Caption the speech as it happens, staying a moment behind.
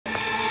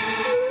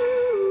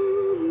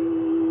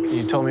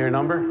You told me your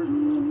number?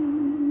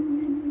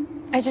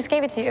 I just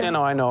gave it to you. Yeah,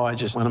 no, I know. I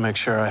just want to make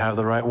sure I have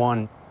the right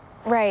one.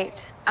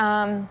 Right.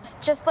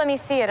 Just let me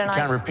see it and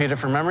Can't repeat it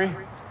from memory?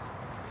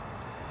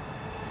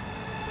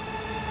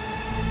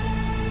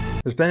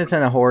 There's been a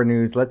ton of horror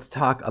news. Let's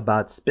talk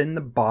about Spin the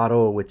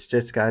Bottle, which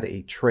just got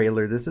a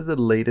trailer. This is the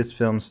latest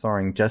film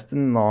starring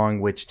Justin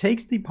Long, which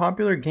takes the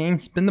popular game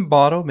Spin the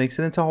Bottle, makes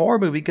it into a horror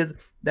movie, because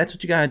that's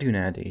what you gotta do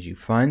nowadays. You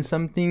find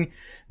something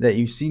that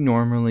you see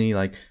normally,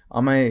 like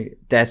on my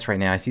desk right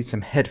now, I see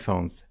some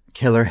headphones.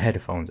 Killer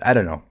headphones. I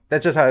don't know.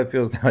 That's just how it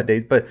feels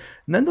nowadays. But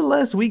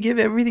nonetheless, we give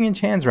everything a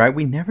chance, right?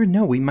 We never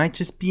know. We might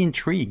just be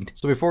intrigued.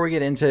 So before we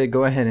get into it,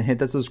 go ahead and hit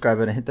that subscribe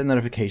button, hit that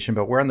notification.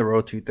 But we're on the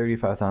road to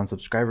 35,000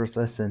 subscribers,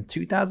 less than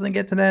 2,000 to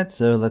get to that.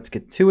 So let's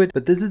get to it.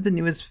 But this is the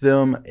newest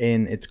film,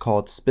 and it's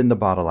called Spin the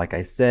Bottle. Like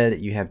I said,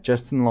 you have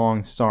Justin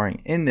Long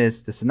starring in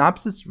this. The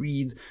synopsis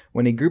reads,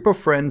 when a group of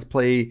friends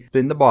play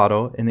Spin the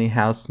Bottle in a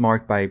house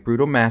marked by a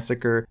brutal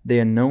massacre, they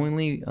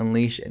unknowingly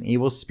unleash an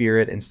evil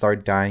spirit and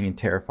start dying in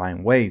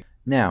terrifying ways.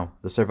 Now,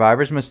 the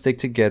survivors must stick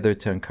together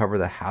to uncover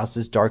the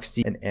house's dark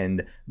secret and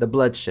end the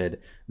bloodshed.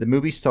 The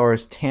movie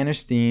stars Tanner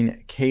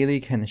Steen,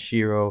 Kaylee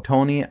Kaneshiro,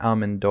 Tony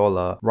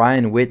Amendola,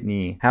 Ryan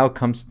Whitney, Hal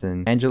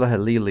Cumpston, Angela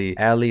Halili,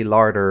 Ali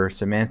Larder,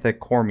 Samantha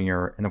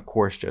Cormier, and of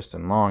course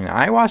Justin Long. Now,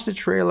 I watched the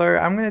trailer.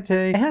 I'm gonna tell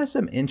you, it has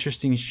some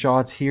interesting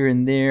shots here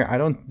and there. I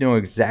don't know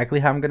exactly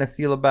how I'm gonna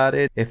feel about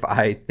it, if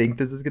I think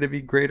this is gonna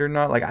be great or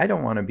not. Like, I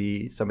don't want to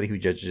be somebody who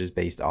judges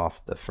based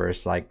off the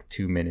first like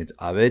 2 minutes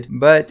of it,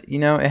 but you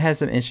know, it has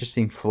some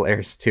interesting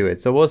flares to it.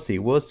 So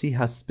we'll see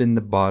how Spin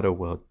the Bottle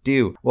will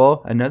do.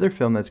 Well, another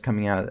film that's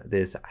coming out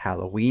this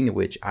Halloween,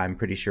 which I'm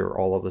pretty sure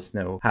all of us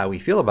know how we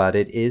feel about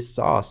it, is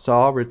Saw.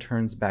 Saw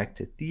returns back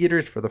to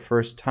theaters for the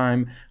first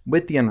time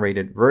with the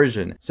unrated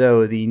version.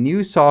 So the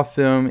new Saw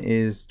film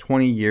is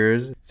 20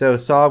 years. So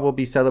Saw will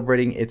be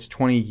celebrating its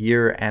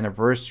 20-year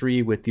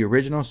anniversary with the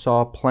original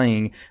Saw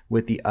playing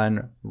with the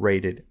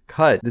unrated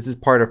cut. This is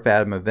part of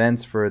Fathom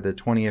events for the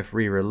 20th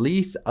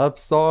re-release of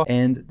Saw,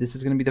 and this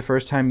is going to be the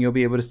first time you'll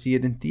be able to see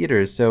it in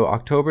theaters. So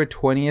October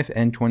 20th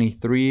and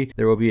 23,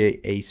 there will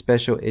be a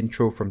special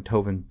intro from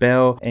Tobin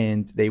Bell,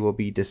 and they will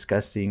be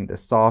discussing the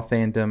Saw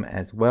fandom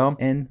as well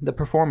and the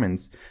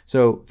performance.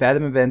 So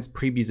Fathom events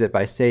previews it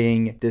by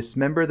saying,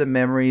 dismember the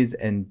memories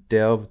and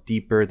delve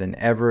deeper than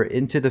ever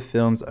into the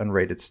film's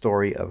unrated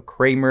story of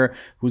Kramer,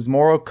 whose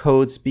moral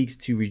code speaks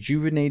to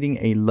rejuvenating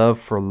a love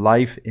for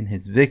life in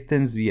his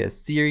victims via a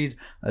series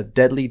of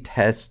deadly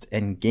tests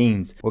and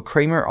games. What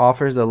Kramer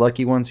offers the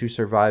lucky ones who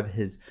survive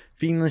his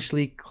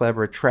fiendishly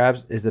clever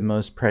traps is the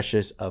most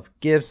precious of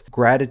gifts,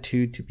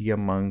 gratitude to be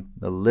among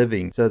the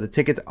living. So the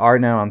tickets are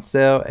now on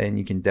sale and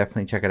you can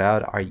definitely check it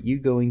out. Are you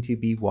going to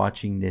be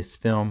watching this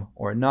film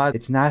or not?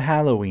 It's not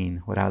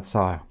Halloween without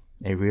Saw.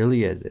 It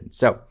really isn't.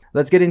 So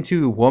let's get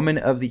into Woman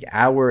of the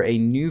Hour, a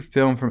new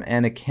film from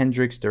Anna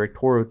Kendrick's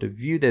directorial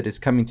debut that is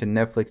coming to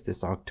Netflix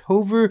this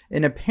October,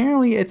 and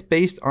apparently it's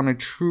based on a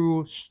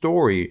true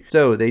story.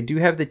 So they do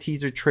have the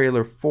teaser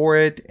trailer for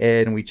it,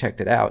 and we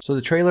checked it out. So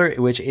the trailer,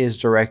 which is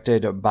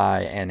directed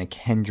by Anna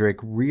Kendrick,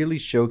 really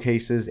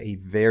showcases a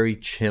very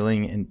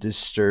chilling and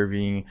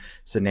disturbing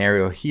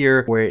scenario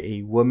here, where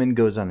a woman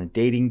goes on a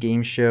dating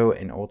game show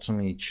and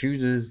ultimately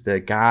chooses the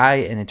guy,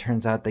 and it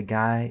turns out the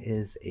guy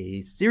is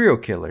a serial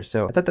killer.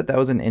 So I thought that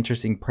was an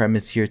interesting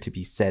premise here to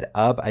be set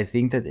up. I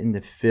think that in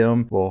the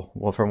film, well,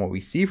 from what we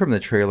see from the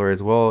trailer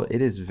as well,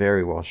 it is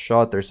very well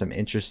shot. There's some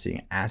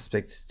interesting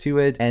aspects to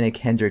it. Anna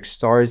Kendrick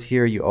stars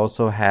here. You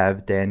also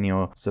have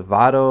Daniel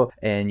Salvato,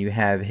 and you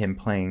have him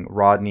playing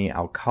Rodney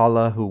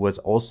Alcala, who was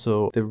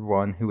also the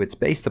one who it's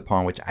based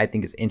upon, which I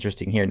think is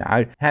interesting here. Now,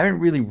 I haven't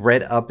really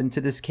read up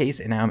into this case,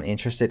 and I'm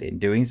interested in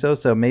doing so,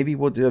 so maybe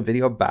we'll do a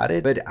video about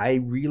it, but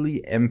I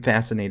really am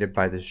fascinated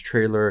by this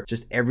trailer.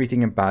 Just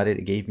everything about it,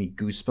 it gave me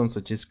goosebumps,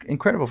 which is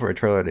incredible for a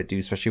trailer to do,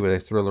 especially with a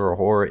thriller or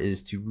horror,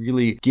 is to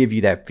really give you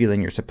that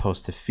feeling you're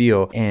supposed to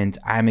feel. And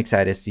I'm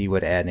excited to see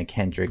what Anna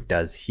Kendrick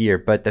does here.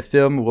 But the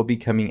film will be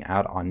coming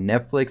out on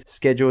Netflix,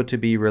 scheduled to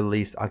be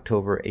released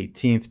October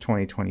 18th,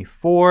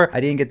 2024. I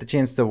didn't get the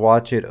chance to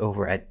watch it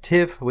over at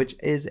TIFF, which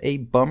is a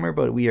bummer,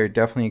 but we are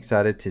definitely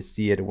excited to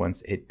see it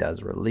once it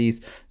does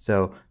release.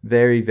 So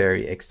very,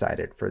 very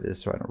excited for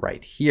this one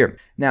right here.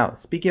 Now,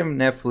 speaking of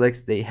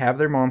Netflix, they have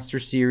their monster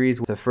series,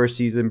 with the first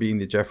season being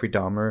the Jeffrey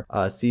Dahmer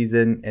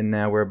season, and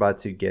now we're about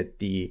to get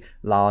the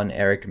Lon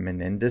Eric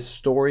Menendez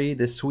story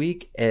this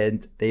week,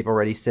 and they've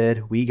already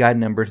said we got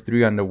number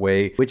 3 on the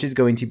way, which is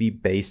going to be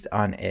based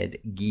on Ed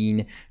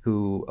Gein,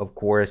 who of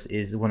course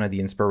is one of the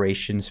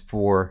inspirations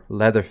for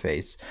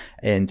Leatherface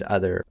and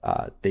other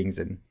things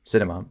in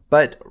cinema.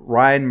 But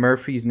Ryan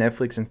Murphy's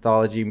Netflix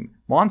anthology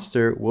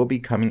Monster will be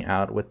coming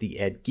out with the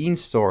Ed Gein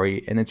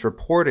story, and it's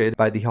reported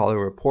by the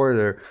Hollywood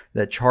Reporter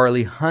that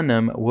Charlie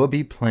Hunnam will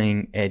be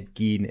playing Ed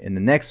Gein in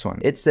the next one.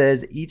 It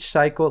says each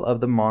cycle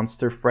of the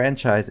Monster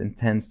franchise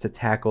intends to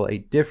tackle a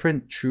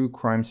different true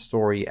crime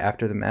story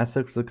after the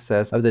massive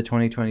success of the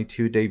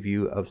 2022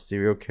 debut of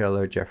serial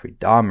killer Jeffrey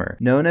Dahmer.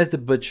 Known as the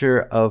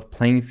Butcher of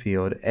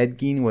Plainfield, Ed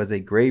Gein was a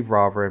grave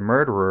robber and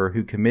murderer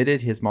who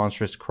committed his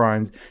monstrous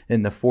crimes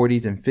in the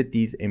 40s and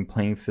 50s in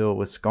Plainfield,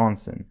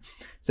 Wisconsin.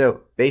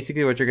 So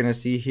basically what you're going to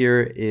see here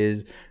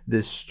is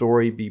this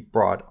story be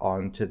brought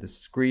onto the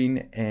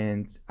screen,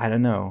 and I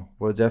don't know,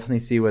 we'll definitely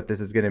see what this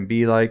is going to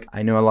be like.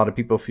 I know a lot of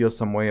people feel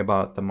some way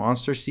about the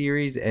Monster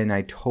series, and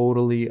I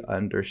totally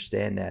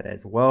understand that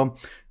as well.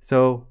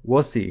 So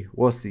we'll see.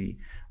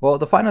 Well,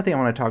 the final thing I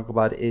want to talk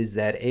about is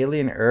that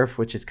Alien Earth,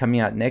 which is coming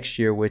out next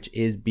year, which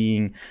is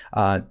being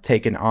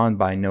taken on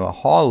by Noah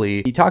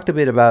Hawley. He talked a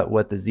bit about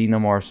what the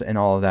xenomorphs and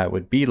all of that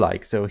would be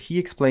like. So he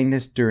explained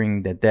this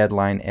during the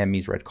Deadline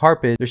Emmys red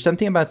carpet. There's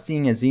something about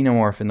seeing a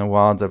xenomorph in the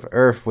wilds of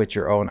Earth with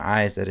your own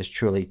eyes that is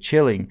truly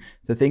chilling.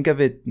 So think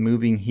of it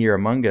moving here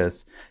among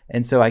us.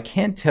 And so I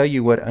can't tell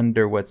you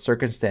under what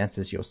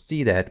circumstances you'll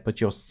see that, but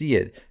you'll see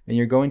it, and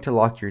you're going to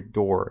lock your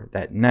door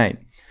that night.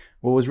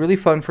 What was really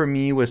fun for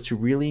me was to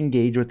really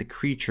engage with the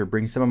creature,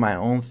 bring some of my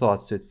own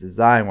thoughts to its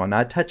design while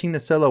not touching the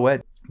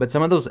silhouette. But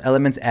some of those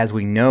elements, as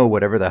we know,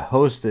 whatever the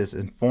host is,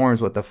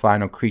 informs what the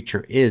final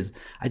creature is.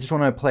 I just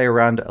want to play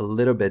around a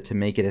little bit to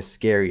make it as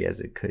scary as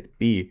it could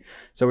be.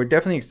 So we're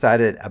definitely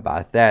excited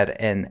about that.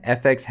 And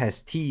FX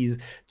has teased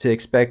to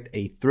expect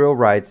a thrill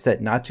ride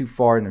set not too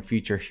far in the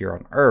future here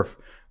on Earth.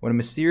 When a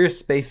mysterious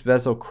space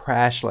vessel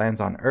crash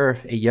lands on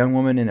Earth, a young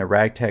woman and a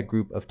ragtag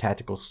group of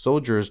tactical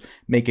soldiers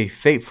make a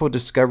fateful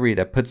discovery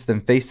that puts them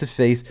face to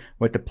face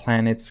with the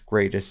planet's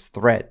greatest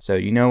threat. So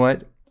you know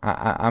what?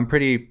 I'm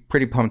pretty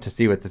pumped to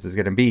see what this is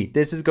going to be.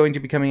 This is going to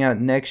be coming out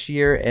next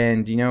year,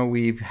 and you know,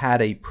 we've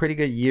had a pretty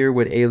good year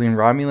with Alien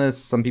Romulus.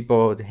 Some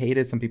people hate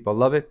it, some people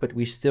love it, but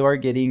we still are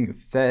getting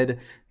fed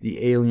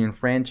the Alien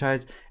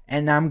franchise,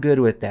 and I'm good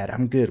with that.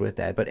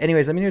 But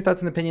anyways, let me know your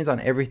thoughts and opinions on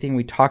everything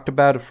we talked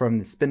about, from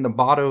the Spin the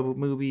Bottle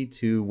movie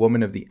to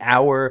Woman of the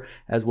Hour,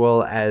 as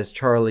well as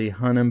Charlie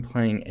Hunnam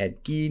playing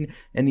Ed Gein,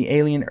 and the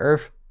Alien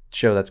Earth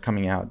show that's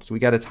coming out. So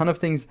we got a ton of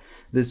things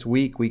this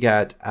week. We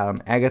got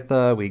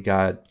Agatha, we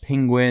got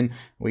Penguin,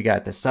 we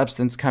got The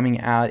Substance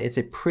coming out. It's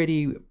a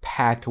pretty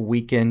packed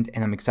weekend,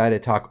 and I'm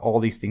excited to talk all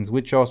these things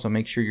with y'all. So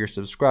make sure you're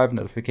subscribed,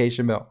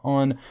 notification bell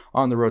on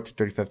the road to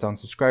 35,000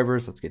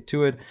 subscribers. Let's get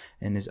to it.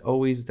 And as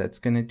always, that's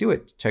gonna do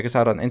it. Check us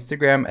out on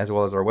Instagram, as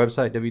well as our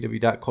website,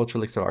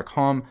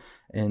 www.culturelixer.com,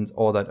 and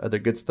all that other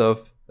good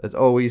stuff. As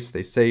always,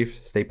 stay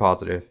safe, stay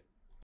positive.